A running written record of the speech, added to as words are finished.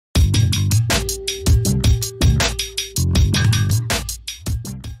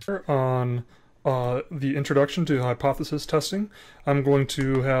On the introduction to hypothesis testing. I'm going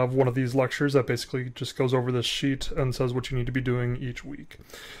to have one of these lectures that basically just goes over this sheet and says what you need to be doing each week.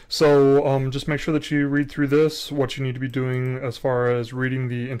 So just make sure that you read through this, what you need to be doing as far as reading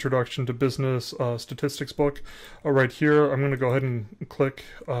the Introduction to Business Statistics book. Right here, I'm going to go ahead and click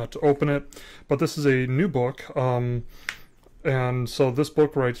to open it, but this is a new book, and so this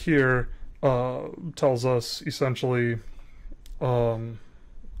book right here tells us essentially, let's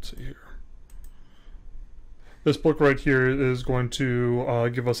see here. This book right here is going to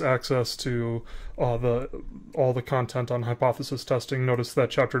give us access to all the content on hypothesis testing. Notice that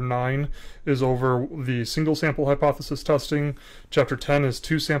Chapter 9 is over the single sample hypothesis testing, Chapter 10 is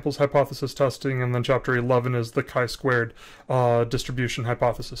two samples hypothesis testing, and then Chapter 11 is the chi-squared distribution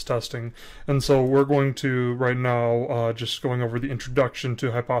hypothesis testing. And so we're going to, right now, just going over the introduction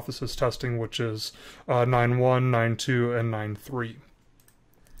to hypothesis testing, which is 9.1, 9.2, and 9.3.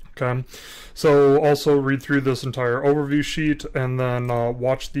 Okay, so also read through this entire overview sheet and then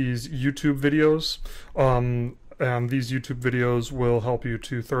watch these YouTube videos. And these YouTube videos will help you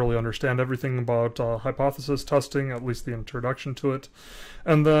to thoroughly understand everything about hypothesis testing, at least the introduction to it.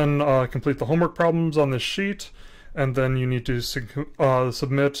 And then complete the homework problems on this sheet. And then you need to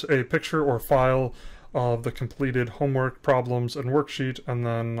submit a picture or file of the completed homework problems and worksheet. And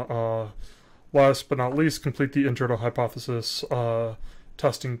then last but not least, complete the Intro to Hypothesis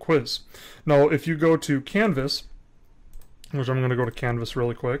testing quiz. Now, if you go to Canvas, which I'm going to go to Canvas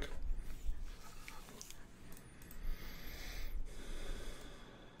really quick.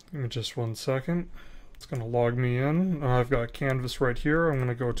 Give me just 1 second. It's going to log me in. I've got Canvas right here. I'm going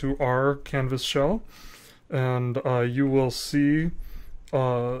to go to our Canvas shell, and you will see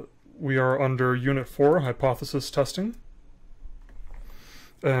we are under Unit 4, Hypothesis Testing.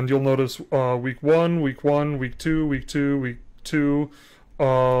 And you'll notice week 1, week 1, week 2, week 2, week 2,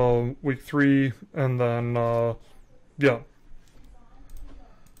 week 3, and then yeah.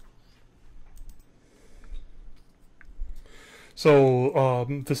 So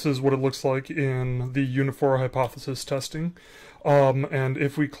this is what it looks like in the Unit 4 hypothesis testing. And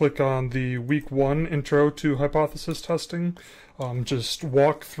if we click on the week 1 intro to hypothesis testing, just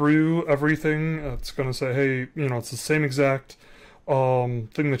walk through everything. It's going to say, hey, you know, it's the same exact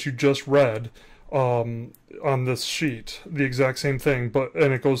thing that you just read on this sheet, the exact same thing,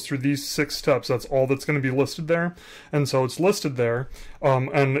 and it goes through these 6 steps. That's all that's going to be listed there, and so it's listed there,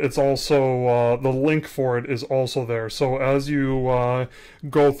 and it's also the link for it is also there. So as you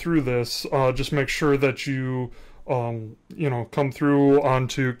go through this, just make sure that you you know, come through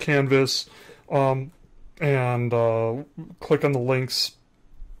onto Canvas and click on the links,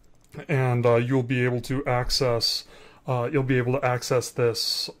 and you'll be able to access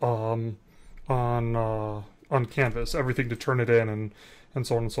this on Canvas, everything to turn it in and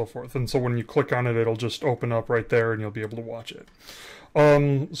so on and so forth. And so when you click on it, it'll just open up right there and you'll be able to watch it.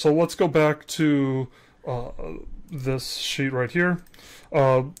 So let's go back to this sheet right here.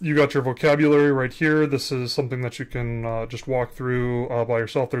 You got your vocabulary right here. This is something that you can just walk through by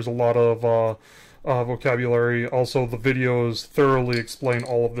yourself. There's a lot of vocabulary. Also, the videos thoroughly explain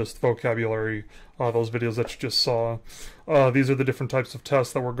all of this vocabulary, those videos that you just saw. These are the different types of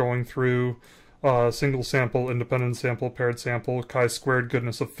tests that we're going through. Single sample, independent sample, paired sample, chi-squared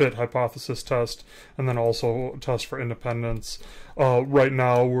goodness of fit hypothesis test, and then also test for independence. Right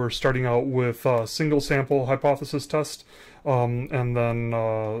now we're starting out with single sample hypothesis test, and then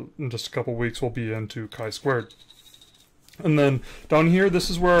in just a couple weeks we'll be into chi-squared. And then down here, this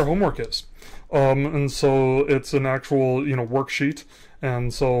is where our homework is. And so it's an actual, you know, worksheet.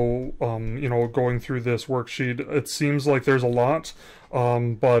 And so, you know, going through this worksheet, it seems like there's a lot,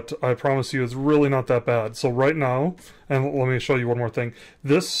 but I promise you it's really not that bad. So right now, and let me show you one more thing.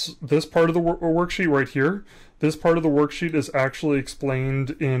 This part of the worksheet right here, this part of the worksheet is actually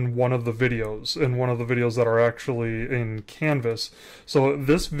explained in one of the videos, that are actually in Canvas. So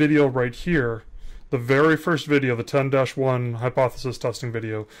this video right here, the very first video, the 10-1 hypothesis testing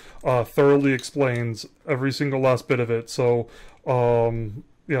video, thoroughly explains every single last bit of it. So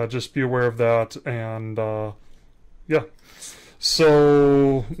yeah, just be aware of that. And yeah,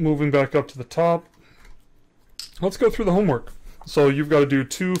 so moving back up to the top, let's go through the homework. So you've got to do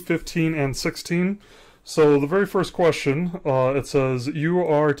 2, 15, and 16. So the very first question, it says, you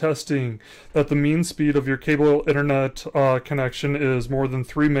are testing that the mean speed of your cable internet connection is more than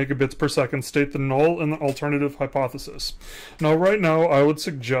 3 megabits per second. State the null and the alternative hypothesis. Now, right now, I would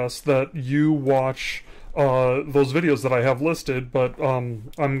suggest that you watch those videos that I have listed, but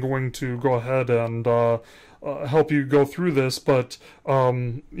I'm going to go ahead and help you go through this. But,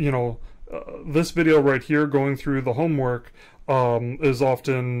 you know, this video right here, going through the homework, is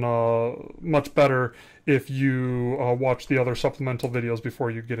often much better if you watch the other supplemental videos before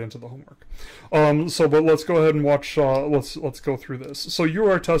you get into the homework. But let's go ahead and watch, let's go through this. So you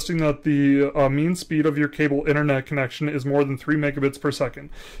are testing that the mean speed of your cable internet connection is more than 3 megabits per second.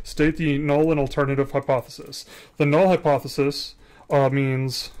 State the null and alternative hypothesis. The null hypothesis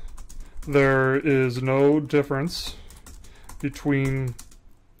means there is no difference between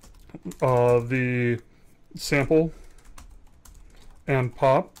the sample and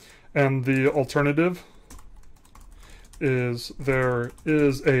pop, and the alternative is there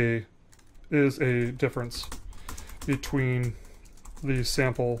is a difference between the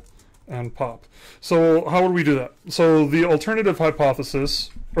sample and pop. So how would we do that? So the alternative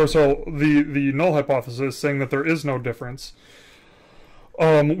hypothesis, or so the null hypothesis, saying that there is no difference,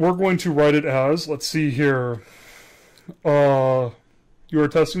 we're going to write it as, let's see here, you are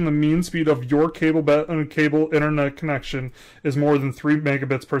testing the mean speed of your cable internet connection is more than 3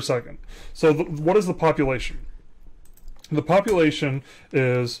 megabits per second. So what is the population? The population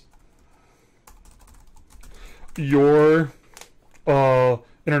is your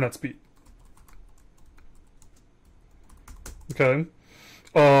internet speed. Okay?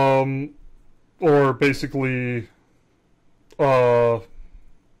 Or basically,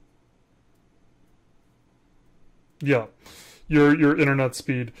 yeah, your internet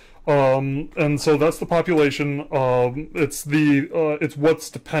speed, and so that's the population. It's what's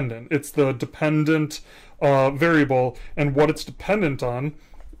dependent. It's the dependent variable, and what it's dependent on.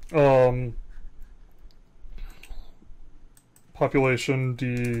 Population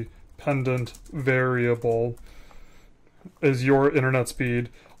dependent variable is your internet speed.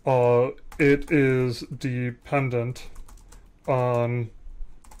 It is dependent on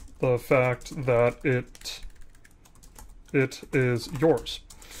the fact that it is yours.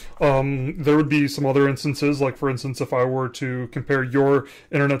 There would be some other instances, like for instance, if I were to compare your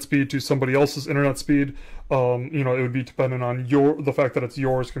internet speed to somebody else's internet speed, you know, it would be dependent on the fact that it's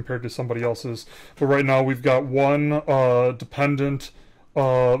yours compared to somebody else's. But right now we've got one dependent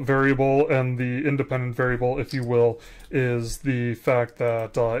variable, and the independent variable, if you will, is the fact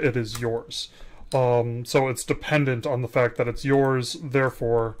that it is yours. So it's dependent on the fact that it's yours,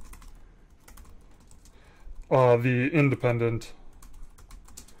 therefore the independent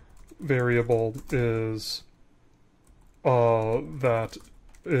variable is that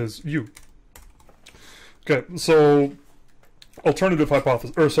is you. Okay, so alternative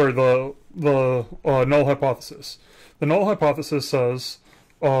hypothesis, or sorry, the null hypothesis. The null hypothesis says,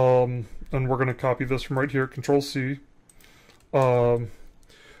 and we're going to copy this from right here, Control C. Your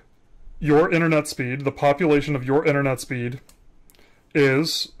internet speed, the population of your internet speed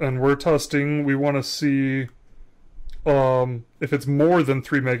is, and we're testing, we want to see if it's more than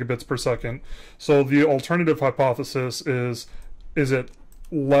 3 megabits per second. So the alternative hypothesis is it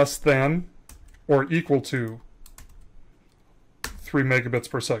less than or equal to 3 megabits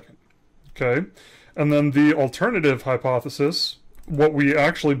per second? Okay, and then the alternative hypothesis, what we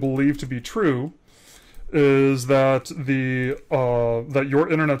actually believe to be true, is that that your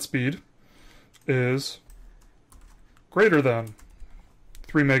internet speed is greater than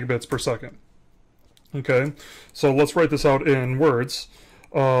 3 megabits per second. Okay, so let's write this out in words.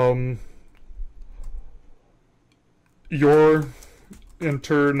 Your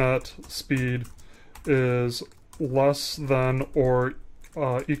internet speed is less than or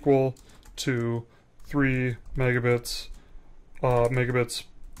equal to 3 megabits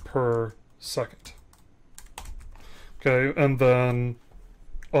per second. Okay, and then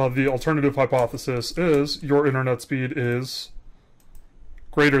the alternative hypothesis is your internet speed is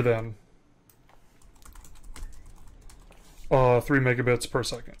greater than 3 megabits per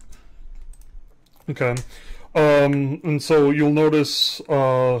second. Okay, and so you'll notice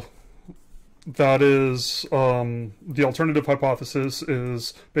that is the alternative hypothesis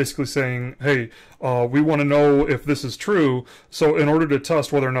is basically saying, hey, we want to know if this is true, so in order to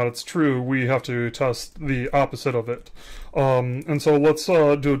test whether or not it's true, we have to test the opposite of it. And so let's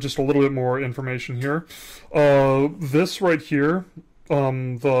do just a little bit more information here. This right here,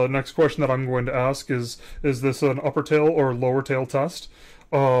 the next question that I'm going to ask is this an upper tail or lower tail test?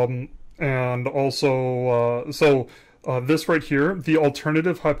 And also, this right here, the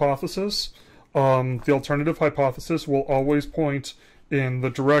alternative hypothesis will always point in the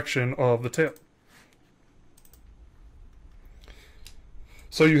direction of the tail.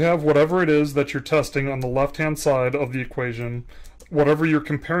 So you have whatever it is that you're testing on the left-hand side of the equation, whatever you're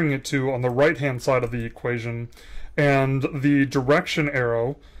comparing it to on the right-hand side of the equation, and the direction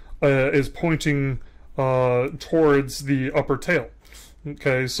arrow is pointing towards the upper tail.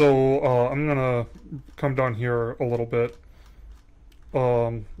 Okay, so I'm gonna come down here a little bit.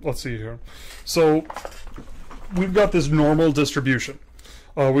 Let's see here. So we've got this normal distribution.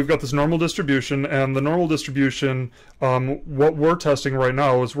 And the normal distribution, what we're testing right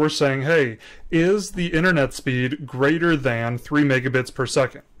now is we're saying, hey, is the internet speed greater than 3 megabits per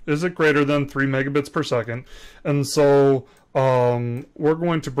second? Is it greater than 3 megabits per second? And so we're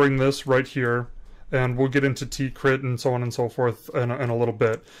going to bring this right here, and we'll get into tcrit and so on and so forth in a little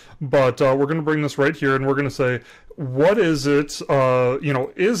bit. But we're going to bring this right here, and we're going to say, what is it,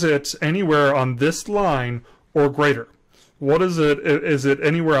 is it anywhere on this line or greater? What is it? Is it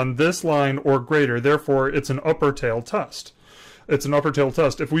anywhere on this line or greater? Therefore, it's an upper tail test. It's an upper tail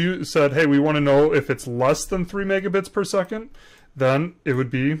test. If we said, hey, we want to know if it's less than 3 megabits per second, then it would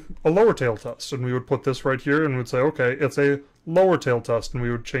be a lower tail test. And we would put this right here and would say, okay, it's a lower tail test. And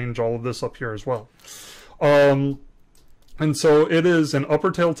we would change all of this up here as well. And so it is an upper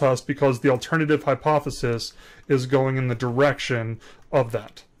tail test because the alternative hypothesis is going in the direction of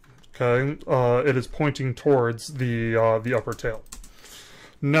that. Okay, it is pointing towards the upper tail.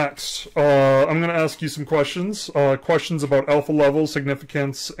 Next, I'm going to ask you some questions. Questions about alpha level,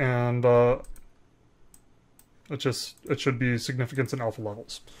 significance, and it should be significance and alpha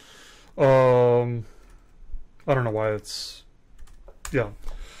levels. I don't know why it's, yeah.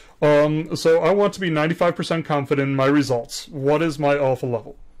 So I want to be 95% confident in my results. What is my alpha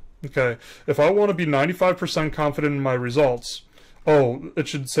level? Okay, if I want to be 95% confident in my results, oh, it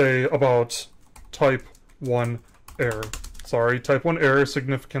should say about type 1 error. Sorry, type 1 error,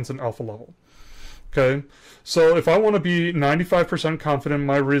 significance, and alpha level. Okay, so if I want to be 95% confident in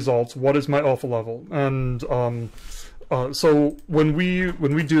my results, what is my alpha level? And so when we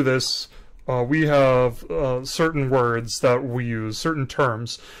do this, we have certain words that we use, certain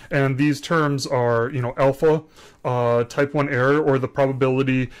terms, and these terms are, alpha, type 1 error, or the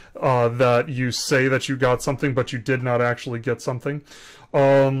probability that you say that you got something but you did not actually get something,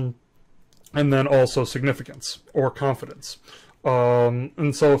 and then also significance or confidence.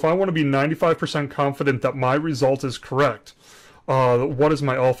 And so if I want to be 95% confident that my result is correct, what is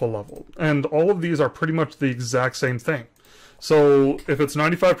my alpha level? And all of these are pretty much the exact same thing. So if it's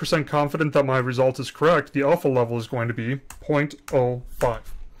 95% confident that my result is correct, the alpha level is going to be 0.05.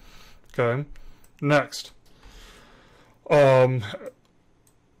 Okay, next.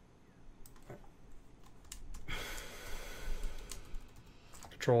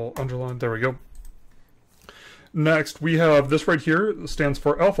 Control underline, there we go. Next, we have this right here, stands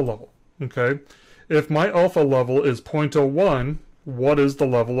for alpha level. Okay, if my alpha level is 0.01, what is the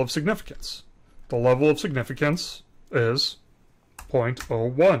level of significance? The level of significance is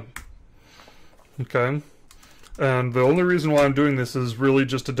 0.01. Okay, and the only reason why I'm doing this is really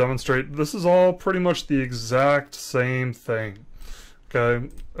just to demonstrate this is all pretty much the exact same thing. Okay,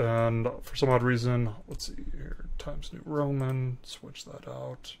 and for some odd reason, let's see here, Times New Roman, switch that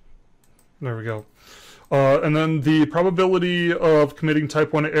out. There we go. And then the probability of committing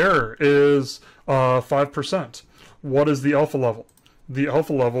type 1 error is 5%. What is the alpha level? The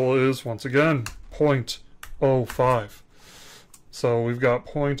alpha level is, once again, 0.05. So we've got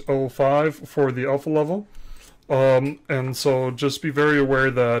 0.05 for the alpha level. And so just be very aware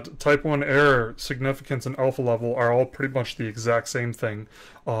that type 1 error, significance, and alpha level are all pretty much the exact same thing.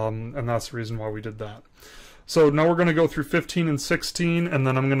 And that's the reason why we did that. So now we're going to go through 15 and 16, and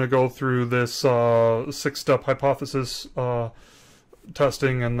then I'm going to go through this 6-step hypothesis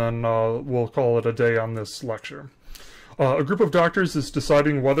testing, and then we'll call it a day on this lecture. A group of doctors is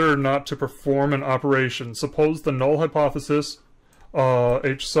deciding whether or not to perform an operation. Suppose the null hypothesis,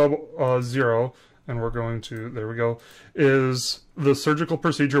 H sub 0, and we're going to, there we go, is the surgical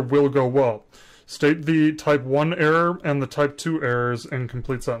procedure will go well. State the type 1 error and the type 2 errors in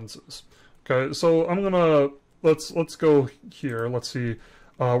complete sentences. Okay, so I'm gonna, let's go here, let's see,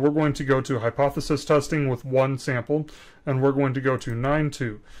 we're going to go to hypothesis testing with one sample, and we're going to go to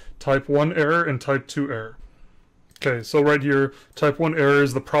 9.2, type 1 error and type 2 error. Okay, so right here, type 1 error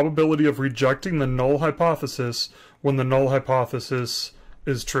is the probability of rejecting the null hypothesis when the null hypothesis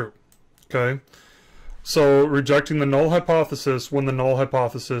is true. Okay, so rejecting the null hypothesis when the null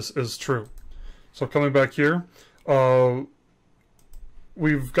hypothesis is true. So coming back here,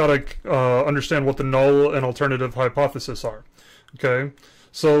 we've got to understand what the null and alternative hypothesis are. Okay,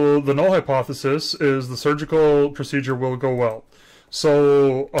 so the null hypothesis is the surgical procedure will go well.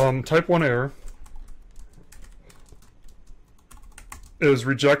 So type 1 error is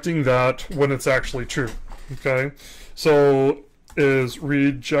rejecting that when it's actually true. Okay, so is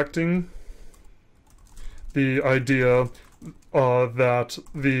rejecting the idea that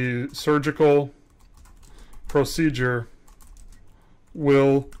the surgical procedure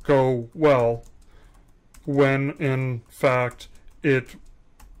will go well when in fact the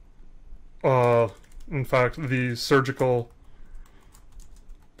surgical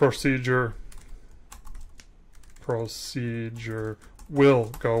procedure will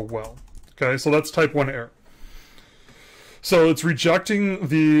go well. Okay, so that's type 1 error. So it's rejecting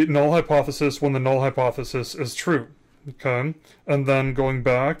the null hypothesis when the null hypothesis is true. Okay, and then going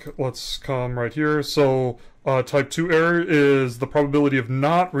back, let's come right here. So type 2 error is the probability of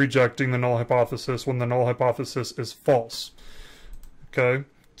not rejecting the null hypothesis when the null hypothesis is false. Okay,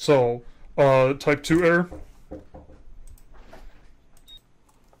 so type 2 error.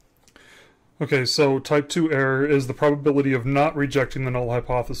 Okay, so type 2 error is the probability of not rejecting the null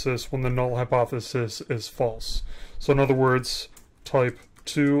hypothesis when the null hypothesis is false. So in other words, type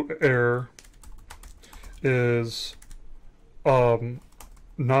 2 error is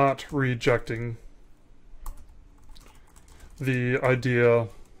not rejecting the idea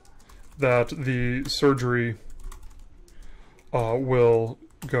that the surgery will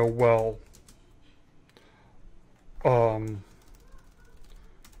go well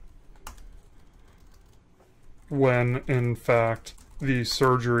when in fact the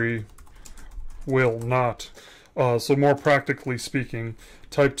surgery will not. So more practically speaking,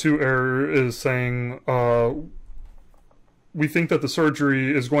 type 2 error is saying we think that the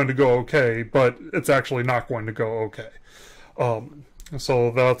surgery is going to go okay, but it's actually not going to go okay.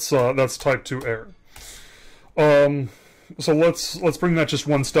 So that's type 2 error. So let's bring that just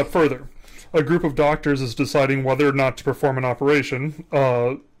one step further. A group of doctors is deciding whether or not to perform an operation.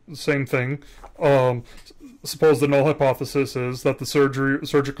 Same thing. Suppose the null hypothesis is that the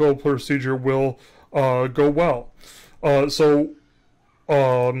surgical procedure will go well.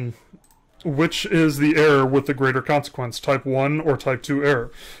 Which is the error with the greater consequence, type 1 or type 2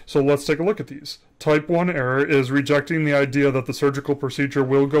 error? So let's take a look at these. Type 1 error is rejecting the idea that the surgical procedure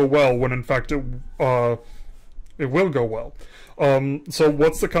will go well when in fact it will go well. So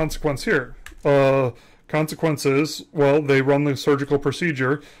what's the consequence here? Consequence is, well, they run the surgical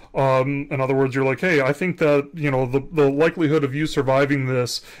procedure. In other words, you're like, hey, I think that, you know, the likelihood of you surviving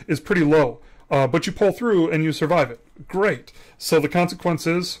this is pretty low. But you pull through and you survive it. Great. So the consequence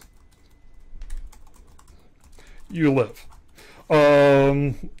is you live.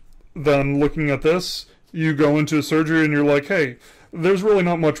 Then looking at this, you go into a surgery and you're like, hey, there's really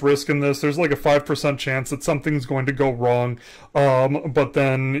not much risk in this. There's like a 5% chance that something's going to go wrong. But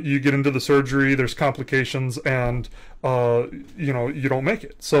then you get into the surgery, there's complications, and you know, you don't make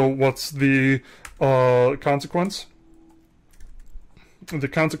it. So what's the consequence? The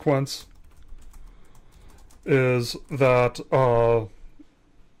consequence is that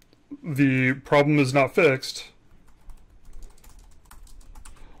the problem is not fixed,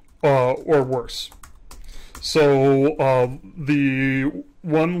 or worse. So the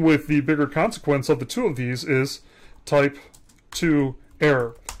one with the bigger consequence of the two of these is type 2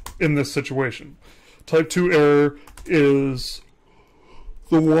 error in this situation. Type 2 error is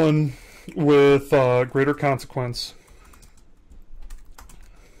the one with greater consequence,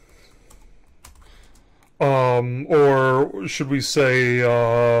 or should we say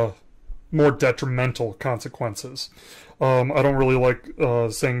more detrimental consequences. I don't really like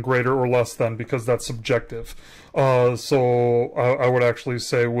saying greater or less than, because that's subjective. So I would actually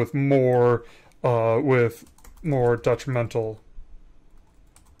say with more detrimental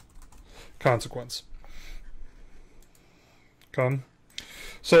consequence. Okay.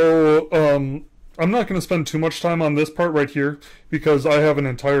 So I'm not going to spend too much time on this part right here because I have an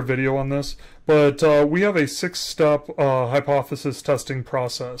entire video on this, but we have a 6-step hypothesis testing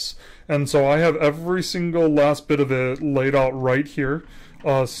process. And so I have every single last bit of it laid out right here.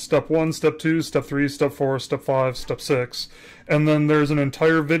 Step 1, Step 2, Step 3, Step 4, Step 5, Step 6. And then there's an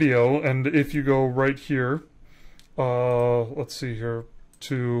entire video, and if you go right here, let's see here,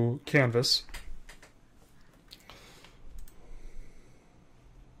 to Canvas.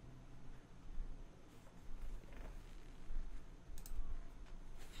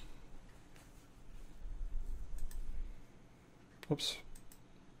 Oops.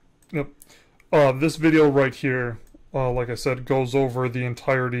 Yep. This video right here, like I said, goes over the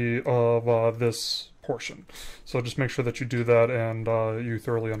entirety of this portion. So just make sure that you do that and you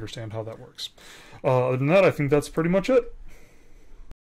thoroughly understand how that works. Other than that, I think that's pretty much it.